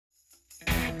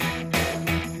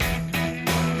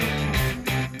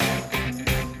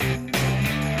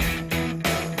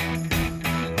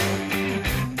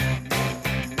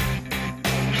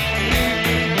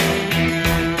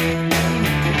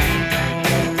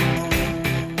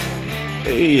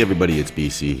Hey everybody, it's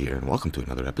BC here, and welcome to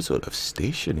another episode of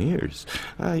Stationeers.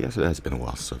 Yes, it has been a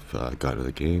while since I've got to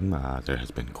the game. There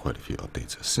has been quite a few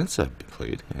updates since I've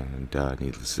played, and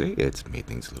needless to say, it's made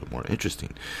things a little more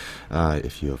interesting.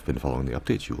 If you have been following the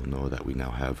updates, you will know that we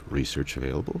now have research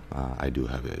available. I do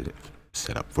have it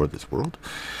set up for this world.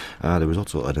 There was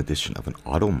also an addition of an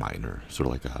auto miner, sort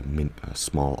of like a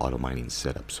small auto mining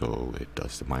setup, so it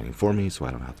does the mining for me, so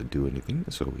I don't have to do anything,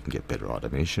 so we can get better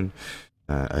automation.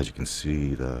 As you can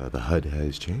see, the HUD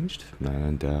has changed,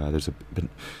 and there's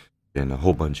been a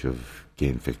whole bunch of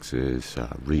game fixes,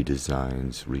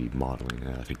 redesigns, remodeling.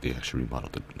 I think they actually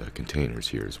remodeled the containers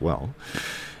here as well,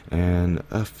 and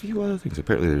a few other things.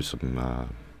 Apparently, there's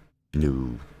some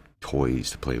new toys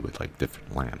to play with, like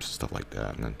different lamps and stuff like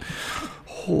that, and then a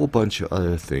whole bunch of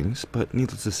other things. But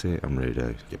needless to say, I'm ready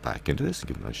to get back into this and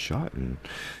give it a shot and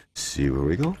see where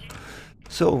we go.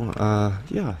 So,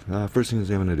 first thing I'm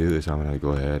going to do is I'm going to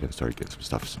go ahead and start getting some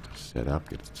stuff set up,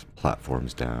 get some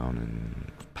platforms down and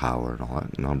power and all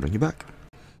that, and I'll bring you back.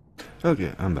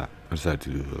 Okay, I'm back. I decided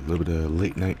to do a little bit of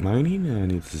late night mining, and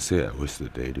needless to say, I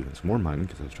wasted the day doing some more mining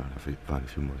because I was trying to find a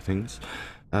few more things.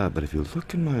 But if you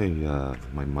look in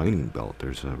my mining belt,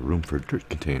 there's a room for a dirt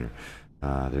container.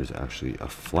 There's actually a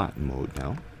flat mode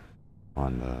now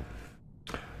on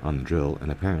the drill,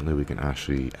 and apparently we can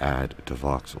actually add to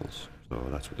voxels. So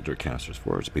that's what the dirt canister is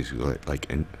for. It's basically like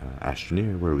an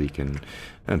Stationeer where we can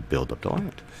build up the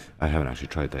land. I haven't actually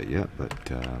tried that yet,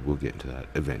 but we'll get into that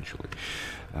eventually.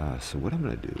 So what I'm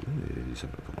going to do is I'm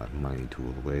going to put my mining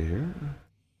tool away here,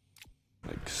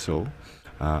 like so.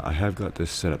 I have got this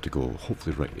set up to go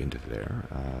hopefully right into there.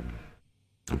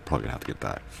 I'm probably going to have to get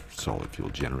that solid fuel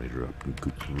generator up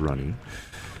and running.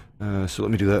 So let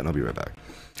me do that and I'll be right back.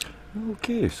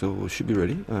 Okay, so should be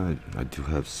ready. I do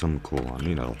have some coal on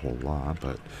me, not a whole lot,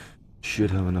 but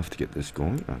should have enough to get this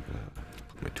going. I'm gonna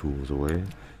put my tools away.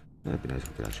 That'd be nice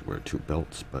if I could actually wear 2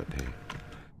 belts, but hey,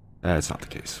 that's not the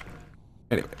case.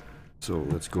 Anyway, so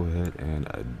let's go ahead and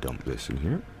dump this in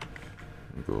here.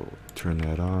 Go turn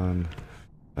that on.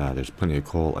 There's plenty of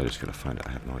coal. I just gotta find it.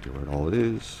 I have no idea where it all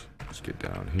is. Let's get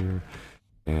down here.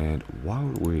 And while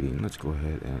we're waiting, let's go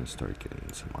ahead and start getting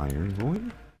some iron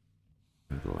going.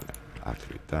 Go and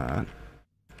activate that.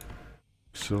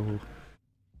 So,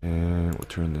 and we'll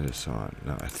turn this on.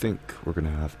 Now, I think we're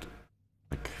gonna have to,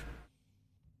 like,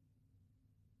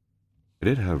 I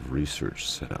did have research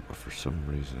set up, but for some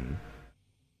reason,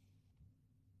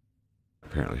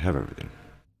 apparently have everything.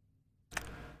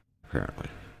 Apparently.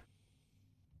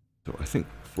 So I think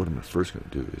what I'm first gonna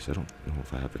do is, I don't know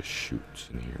if I have the chutes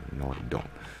in here. No, I don't.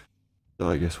 So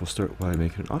I guess we'll start by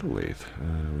making an auto lathe.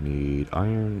 We need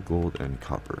iron, gold, and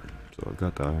copper. So I've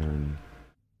got the iron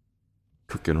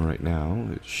cooking right now.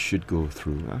 It should go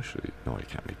through. Actually, no, I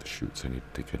can't make the chutes. I think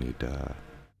I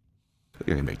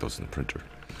can make those in the printer.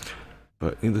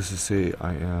 But needless to say,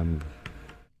 I am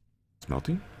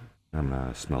smelting. I'm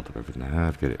gonna smelt up everything I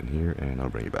have, get it in here, and I'll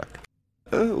bring you back.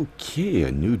 Okay,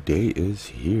 a new day is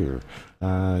here.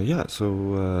 I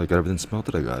got everything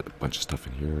smelted. I got a bunch of stuff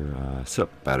in here. Set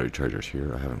up battery chargers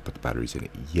here. I haven't put the batteries in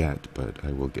it yet, but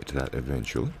I will get to that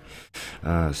eventually.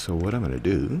 So what I'm going to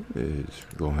do is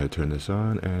go ahead and turn this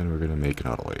on, and we're going to make an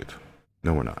auto lathe.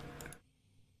 No, we're not.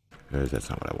 Because that's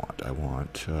not what I want. I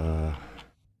want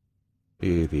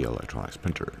the electronics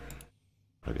printer.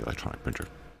 Or the electronic printer.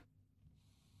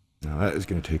 Now that is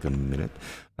going to take a minute.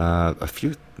 A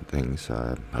few things.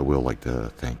 I will like to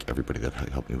thank everybody that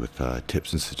helped me with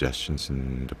tips and suggestions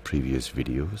in the previous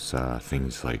videos.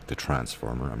 Things like the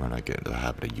transformer. I'm going to get into the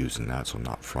habit of using that, so I'm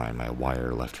not frying my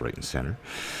wire left, right, and center.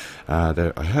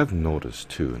 I have noticed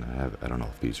too, and I don't know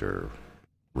if these are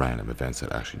random events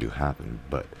that actually do happen,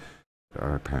 but there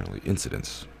are apparently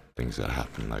incidents, things that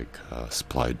happen like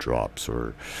supply drops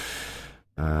or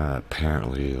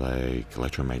apparently like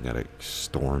electromagnetic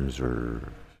storms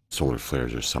or solar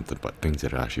flares or something, but things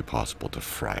that are actually possible to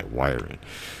fry wiring.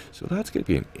 So that's going to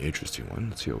be an interesting one.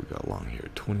 Let's see what we got along here.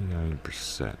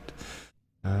 29%.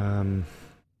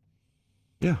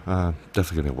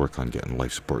 Definitely going to work on getting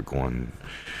life support going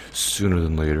sooner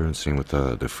than later, and same with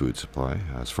the food supply.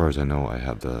 As far as I know, I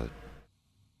have the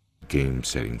game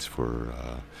settings for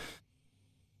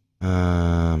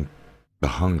the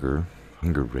hunger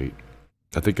rate.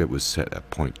 I think it was set at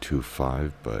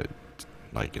 0.25, but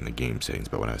like in the game settings,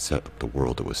 but when I set up the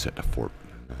world, it was set to 4.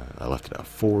 I left it at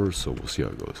 4, so we'll see how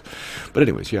it goes. But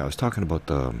anyways, yeah, I was talking about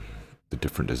the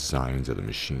different designs of the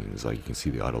machines. Like you can see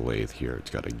the auto lathe here,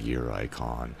 it's got a gear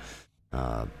icon,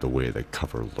 the way the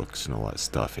cover looks and all that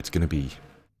stuff. It's going to be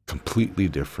completely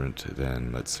different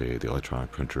than, let's say, the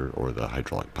electronic printer or the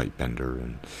hydraulic pipe bender,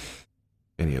 and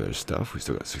any other stuff. We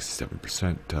still got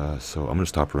 67%, so I'm going to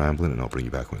stop rambling and I'll bring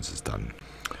you back once it's done.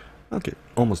 Okay,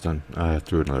 almost done. I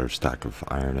threw another stack of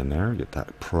iron in there, get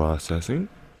that processing.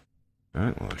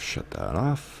 Alright, we'll shut that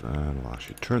off, and we'll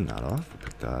actually turn that off. We'll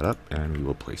pick that up, and we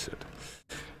will place it.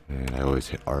 And I always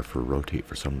hit R for rotate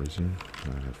for some reason.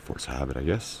 Force habit, I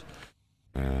guess.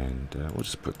 And we'll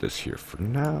just put this here for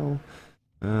now.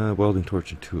 Welding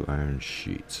torch and 2 iron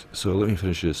sheets. So let me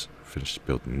finish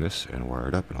building this and wire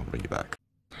it up, and I'll bring you back.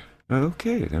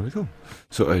 Okay, there we go.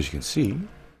 So as you can see,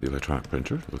 the electronic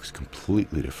printer looks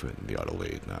completely different than the auto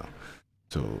lathe now.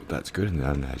 So that's good, and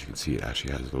then as you can see, it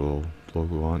actually has a little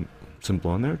logo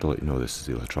symbol on there to let you know this is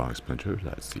the electronics printer.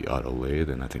 That's the auto lathe,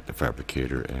 and I think the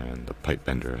fabricator and the pipe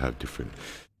bender have different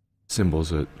symbols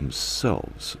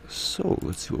themselves. So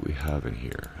let's see what we have in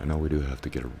here. I know we do have to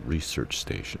get a research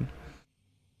station.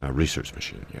 A research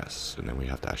machine, yes. And then we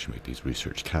have to actually make these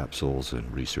research capsules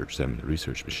and research them in the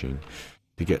research machine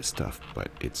to get stuff,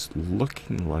 but it's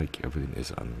looking like everything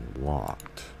is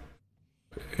unlocked.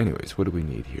 Anyways, what do we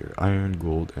need here? Iron,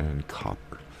 gold, and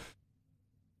copper.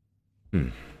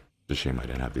 It's a shame I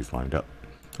didn't have these lined up.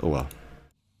 Oh well.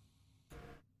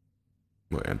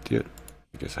 We'll empty it.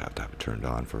 I guess I have to have it turned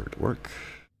on for it to work.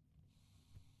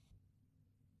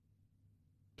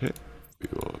 Okay, we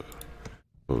will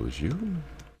close you.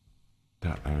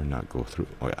 That iron not go through.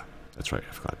 Oh yeah, that's right.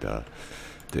 I forgot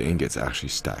the ingots actually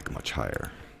stack much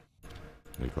higher.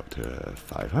 They go up to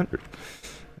 500.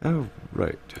 All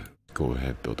right, go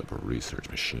ahead, build up a research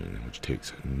machine, which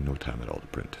takes no time at all to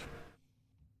print.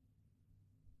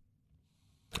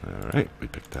 Alright, we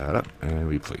pick that up and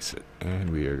we place it.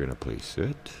 And we are going to place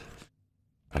it,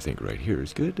 I think right here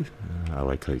is good. I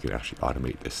like how you can actually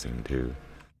automate this thing too.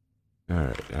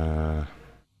 Alright, gotta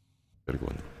go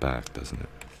in the back, doesn't it?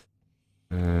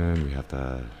 And we have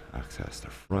to access the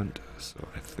front, so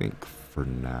I think for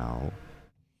now,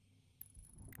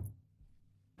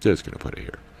 just going to put it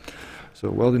here. So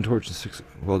welding torch and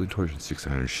 6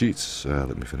 iron sheets.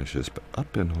 Let me finish this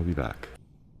up and I'll be back.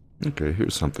 Okay,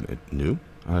 here's something new.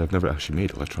 I've never actually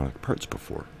made electronic parts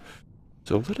before.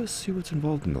 So let us see what's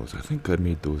involved in those. I think I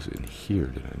made those in here,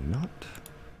 did I not?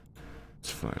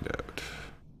 Let's find out.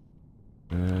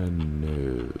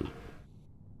 No.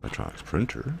 Electronics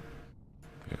printer.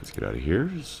 Okay, let's get out of here.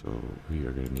 So we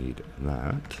are going to need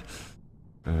that.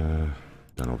 Done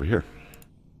over here.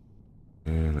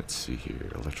 And let's see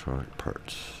here. Electronic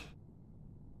parts.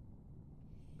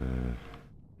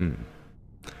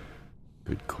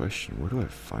 Good question. Where do I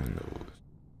find those?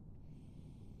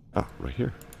 Ah, right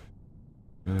here.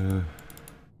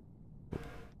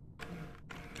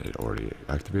 It already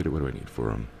activated. What do I need for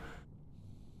them?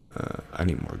 I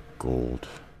need more gold.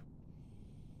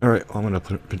 Alright, well, I'm going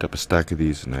to print up a stack of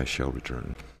these and I shall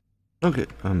return. Okay,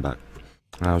 I'm back.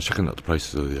 I was checking out the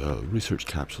prices of the research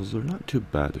capsules. They're not too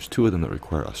bad. There's 2 of them that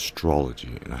require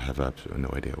astrology, and I have absolutely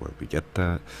no idea where we get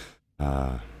that.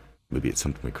 Maybe it's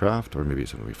something we craft, or maybe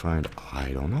it's something we find. I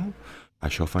don't know. I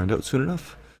shall find out soon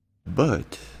enough.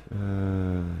 But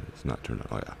it's not turned on.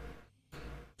 Oh yeah.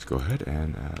 Let's go ahead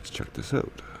and let's check this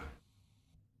out.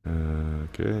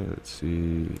 Okay, let's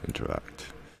see. Interact.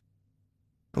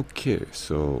 Okay,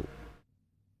 so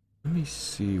let me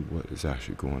see what is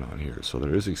actually going on here. So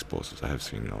there is explosives. I have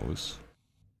seen those.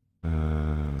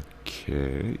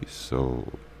 Okay, so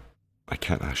I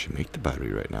can't actually make the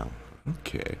battery right now.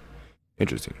 Okay,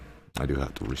 interesting. I do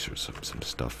have to research some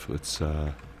stuff. Let's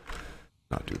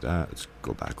not do that. Let's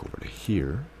go back over to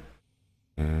here.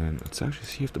 And let's actually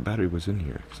see if the battery was in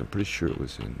here. Because I'm pretty sure it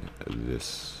was in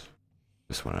this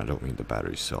one. I don't mean the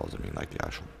battery cells. I mean like the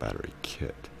actual battery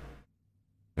kit.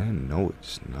 And no,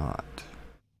 it's not.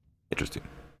 Interesting.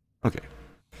 Okay.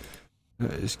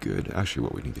 That is good. Actually,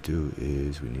 what we need to do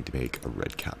is we need to make a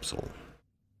red capsule.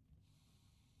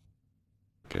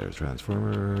 Okay, there's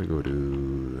transformer. Go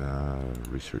to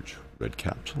research red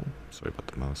capsule. Sorry about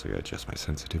the mouse. I gotta adjust my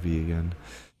sensitivity again.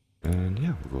 And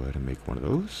yeah, we'll go ahead and make one of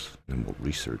those. And we'll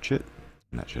research it.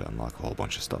 And that should unlock a whole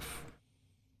bunch of stuff.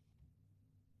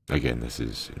 Again, this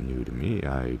is new to me.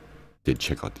 I did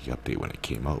check out the update when it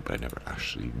came out, but I never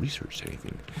actually researched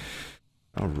anything.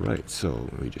 Alright, so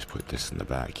we just put this in the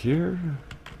back here.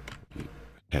 We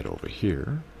head over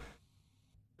here.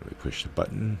 And we push the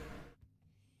button.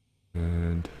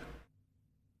 And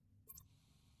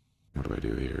what do I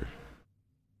do here?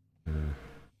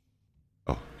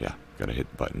 Oh, yeah, gotta hit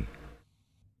the button.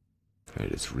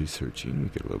 And it's researching. We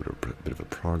get a little bit of a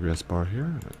progress bar here.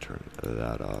 I'm gonna turn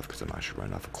that off because I'm actually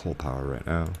running off of coal power right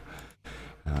now.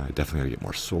 Definitely gotta get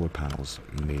more solar panels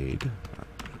made.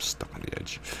 I'm stuck on the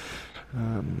edge.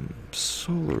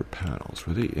 Solar panels,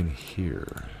 were they in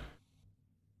here?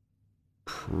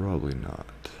 Probably not.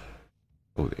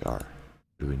 Oh, they are.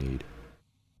 What do we need?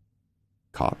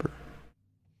 Copper.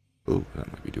 Oh, that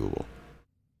might be doable.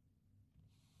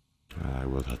 I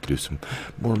will have to do some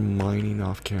more mining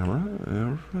off camera.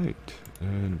 Alright.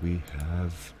 And we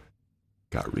have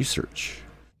got research.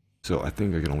 So I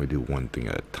think I can only do one thing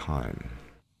at a time.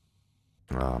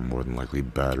 More than likely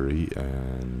battery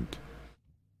and...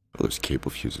 Oh, there's cable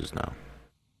fuses now.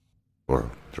 Or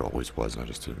there always was, and I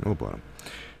just didn't know about them.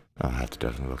 I have to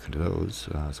definitely look into those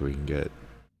so we can get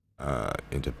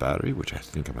into battery, which I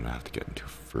think I'm going to have to get into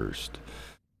first.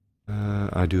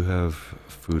 I do have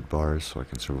food bars, so I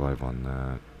can survive on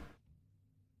that.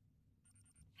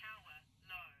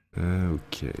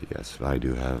 Okay, yes, I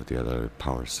do have the other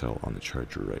power cell on the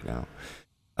charger right now.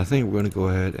 I think we're going to go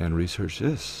ahead and research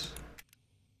this.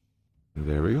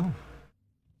 There we go.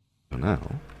 So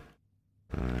now,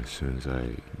 as soon as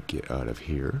I get out of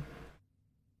here,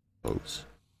 close.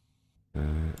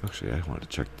 Actually, I wanted to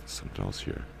check something else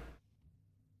here.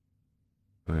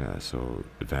 Oh yeah, so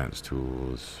advanced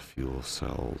tools, fuel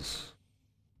cells.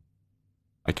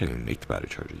 I can't even make the battery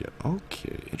charger yet.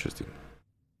 Okay, interesting.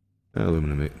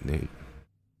 Illumination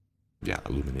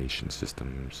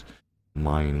systems,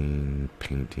 mining,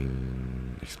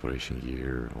 painting, exploration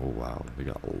gear. Oh wow, they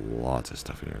got lots of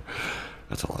stuff in here.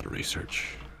 That's a lot of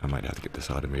research. I might have to get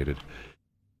this automated.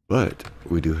 But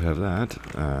we do have that.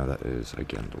 That is,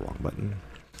 again, the wrong button.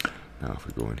 Now if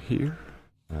we go in here,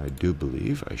 I do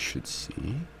believe I should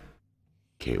see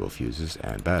cable fuses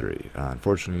and battery.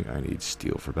 Unfortunately, I need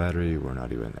steel for battery. We're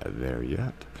not even there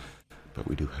yet. But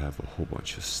we do have a whole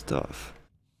bunch of stuff.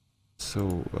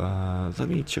 So let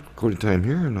me check recording time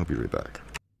here and I'll be right back.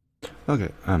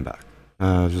 Okay, I'm back.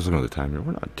 Just looking at the time here.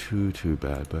 We're not too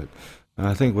bad, but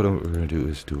I think what we're going to do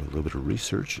is do a little bit of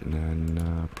research and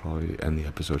then probably end the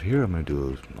episode here. I'm going to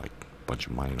do like a bunch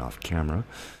of mining off camera.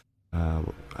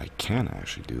 What I can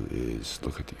actually do is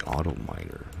look at the auto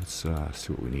miner. Let's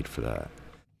see what we need for that.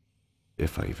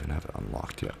 If I even have it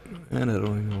unlocked yet. And I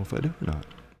don't even know if I do or not.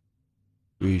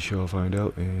 We shall find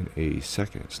out in a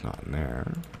second. It's not in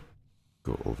there.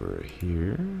 Go over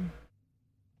here.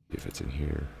 See if it's in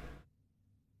here.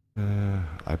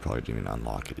 I probably didn't even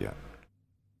unlock it yet.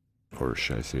 Or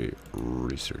should I say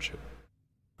research it?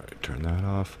 Alright, turn that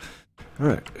off.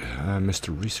 Alright,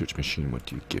 Mr. Research Machine, what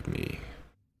do you give me?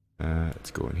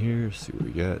 Let's go in here, see what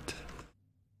we get.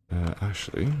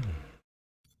 Actually,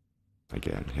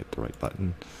 again, hit the right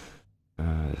button.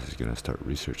 This is going to start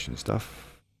researching stuff.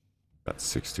 Got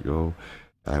 6 to go.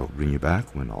 I will bring you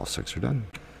back when all 6 are done.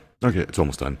 Okay, it's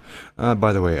almost done.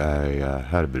 By the way, I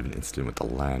had a bit of an incident with the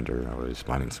lander. I was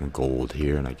mining some gold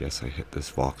here, and I guess I hit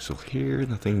this voxel here,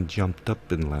 and the thing jumped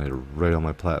up and landed right on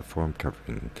my platform,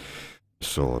 covering the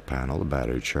solar panel, the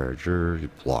battery charger,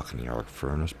 blocking the arc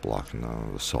furnace, blocking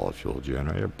the solid fuel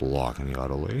generator, blocking the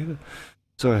auto lathe.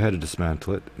 So I had to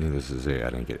dismantle it. Needless to say, I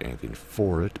didn't get anything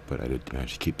for it, but I did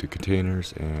manage to keep the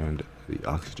containers, and the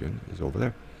oxygen is over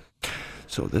there.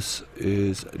 So this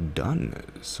is done.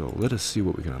 So let us see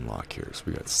what we can unlock here. So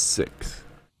we got 6.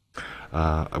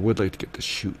 I would like to get the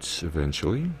chutes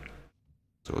eventually.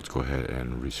 So let's go ahead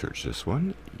and research this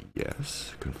one.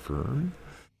 Yes, confirm.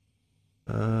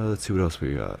 Let's see what else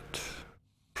we got.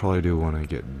 Probably do want to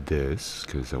get this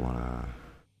because I want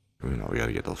to, you know, we got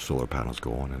to get those solar panels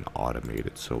going and automate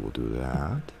it. So we'll do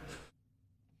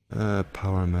that.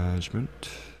 Power management.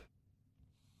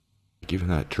 Given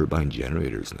that turbine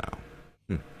generators now.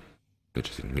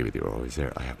 Interesting, maybe they were always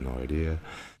there, I have no idea.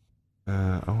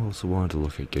 I also wanted to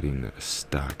look at getting the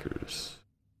stackers.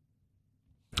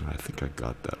 I think I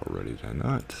got that already, did I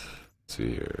not? Let's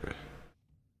see here.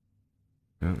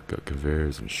 Yeah, got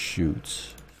conveyors and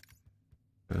chutes.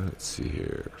 Let's see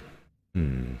here.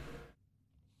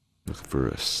 Look for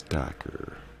a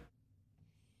stacker.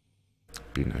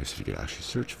 Be nice if you could actually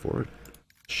search for it.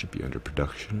 Should be under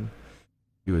production.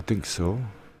 You would think so.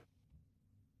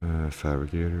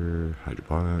 Fabricator,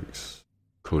 hydroponics,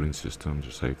 coating systems,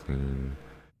 recycling,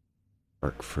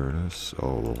 arc furnace.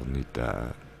 Oh, we'll need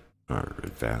that. Or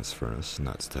advanced furnace, and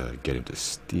that's to get into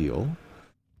steel.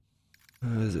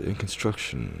 Is it in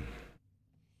construction?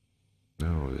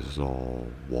 No, this is all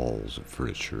walls and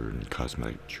furniture and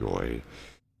cosmetic joy.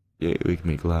 Yay, we can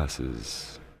make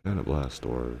glasses and a blast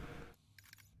door.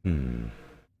 Let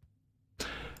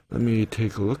me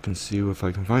take a look and see if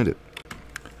I can find it.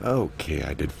 Okay,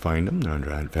 I did find them. They're under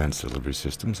advanced delivery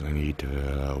systems. I need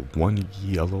 1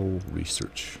 yellow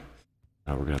research.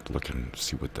 Now we're gonna have to look and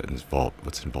see what's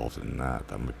involved in that.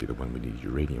 That might be the one we need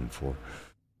uranium for.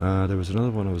 There was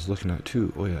another one I was looking at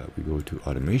too. Oh yeah, we go to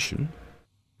automation.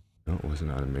 No, it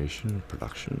wasn't automation.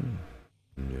 Production.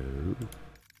 No.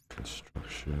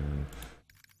 Construction.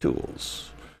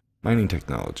 Tools. Mining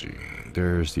technology.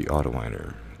 There's the auto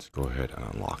miner. Let's go ahead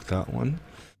and unlock that one.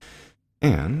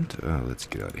 And let's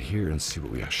get out of here and see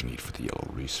what we actually need for the yellow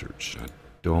research. I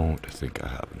don't think I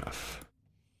have enough.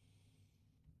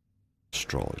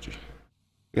 Astrology.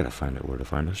 Gotta find out where to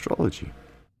find astrology.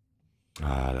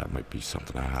 That might be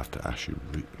something I have to actually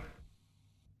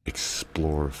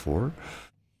explore for.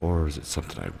 Or is it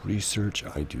something I research?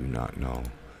 I do not know.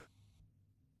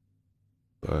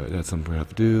 But that's something we have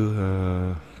to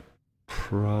do.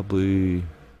 Probably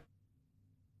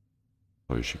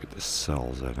should get the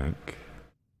cells, I think.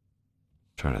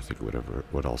 Trying to think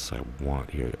of what else I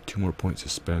want here. I got 2 more points to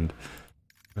spend.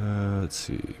 Let's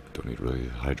see. Don't need really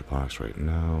hydroponics right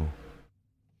now.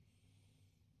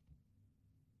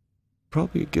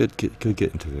 Probably could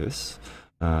get into this.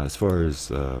 As far as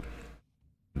the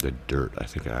dirt, I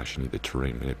think I actually need the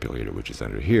terrain manipulator, which is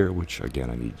under here, which again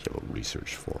I need yellow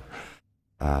research for.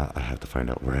 I have to find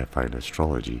out where I find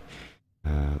astrology,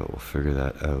 but we'll figure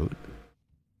that out.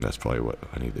 That's probably what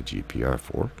I need the GPR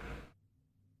for.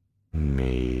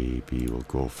 Maybe we'll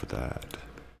go for that,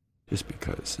 just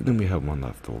because. And then we have one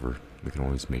left over. We can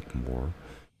always make more.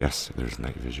 Yes, there's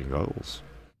night vision goggles.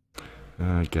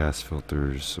 Gas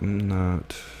filters. I'm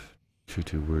not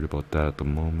too worried about that at the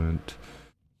moment.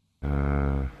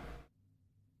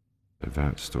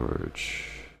 Advanced storage.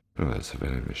 Oh, that's a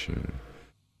vending machine.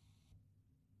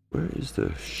 Where is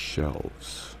the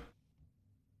shelves?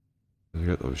 I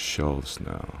got those shelves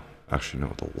now. Actually,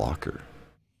 no, the locker.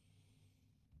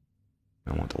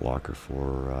 I want the locker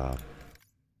for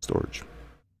storage.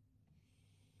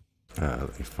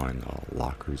 Let me find the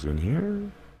lockers in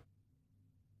here.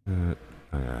 Oh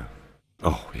yeah.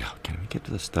 Oh yeah, can we get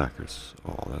to the stackers?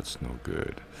 Oh, that's no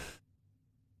good.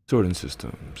 Sorting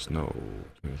systems, no.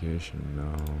 Communication,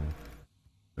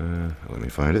 no. Let me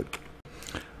find it.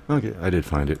 Okay, I did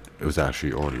find it. It was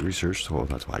actually already researched, so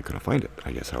that's why I couldn't find it.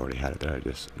 I guess I already had it there, I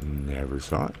just never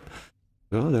saw it.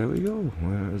 So there we go.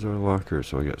 There's our locker.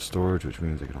 So I got storage, which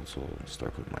means I can also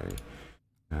start putting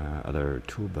my other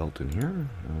tool belt in here.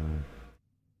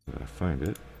 If I find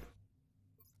it.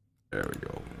 There we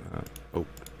go. Oh,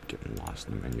 getting lost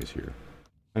in the menus here.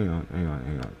 Hang on.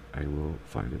 I will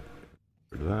find it.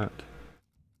 For that.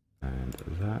 And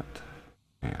that.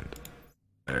 And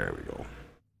there we go.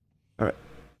 Alright.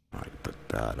 Alright, put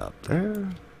that up there.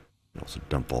 Also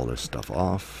dump all this stuff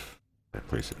off. I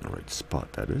place it in the right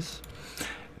spot, that is.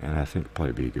 And I think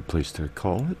probably be a good place to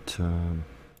call it.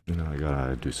 You know, I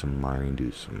gotta do some mining,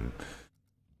 do some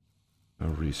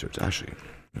research. Actually,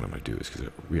 what I'm gonna do is, because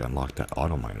we unlocked that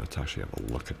auto mine, let's actually have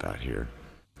a look at that here.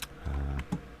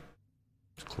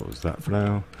 Let's close that for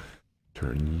now.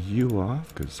 Turn you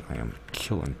off, because I am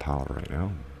killing power right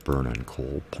now. Burning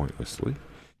coal pointlessly.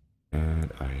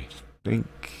 And I think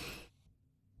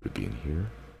it would be in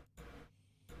here.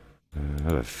 I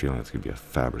have a feeling it's going to be a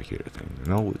fabricator thing.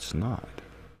 No, it's not.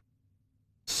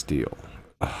 Steel.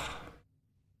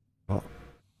 Well,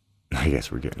 I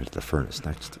guess we're getting into the furnace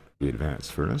next. The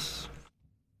advanced furnace.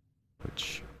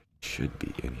 Which should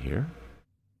be in here.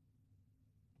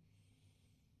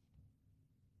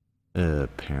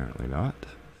 Apparently not.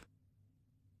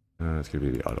 It's going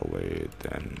to be the auto lathe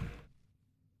then.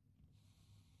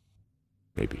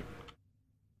 Maybe.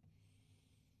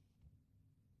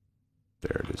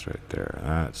 There it is right there.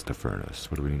 That's the furnace.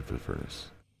 What do we need for the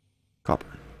furnace?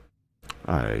 Copper.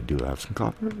 I do have some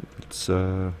copper. Let's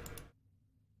go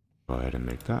ahead and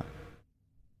make that.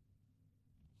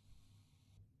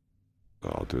 So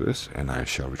I'll do this and I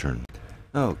shall return.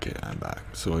 Okay, I'm back.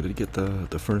 So I did get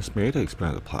the furnace made. I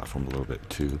expanded the platform a little bit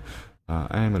too.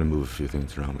 I am going to move a few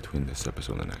things around between this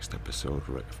episode and the next episode,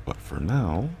 right? But for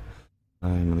now,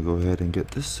 I'm going to go ahead and get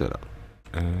this set up.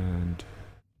 And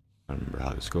I remember how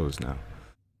this goes now.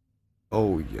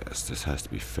 Oh yes, this has to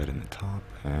be fed in the top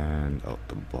and out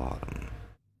the bottom.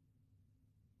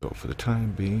 So for the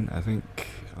time being, I think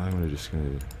I'm just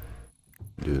going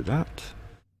to do that.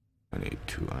 I need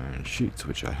 2 iron sheets,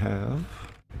 which I have.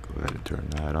 Go ahead and turn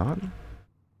that on.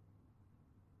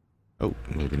 Oh,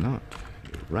 maybe not.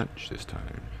 Need a wrench this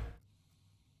time.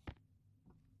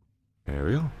 There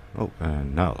we go. Oh,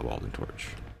 and now the welding torch.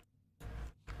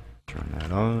 Turn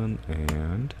that on,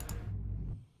 and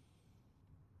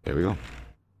there we go.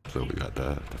 So we got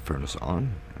the furnace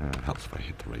on. Helps if I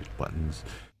hit the right buttons.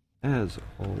 As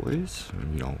always,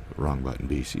 you know, wrong button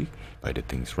BC. If I did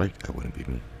things right, that wouldn't be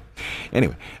me.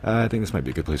 Anyway, I think this might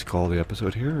be a good place to call the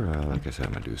episode here. Like I said,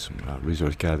 I'm going to do some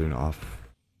resource gathering off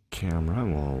camera.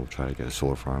 And we'll try to get a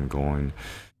solar farm going.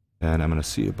 And I'm going to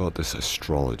see about this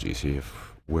astrology, see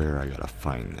where I got to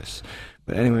find this.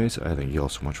 But anyways, I thank you all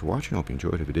so much for watching. I hope you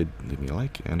enjoyed. If you did, leave me a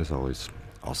like. And as always,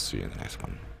 I'll see you in the next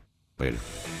one. Later.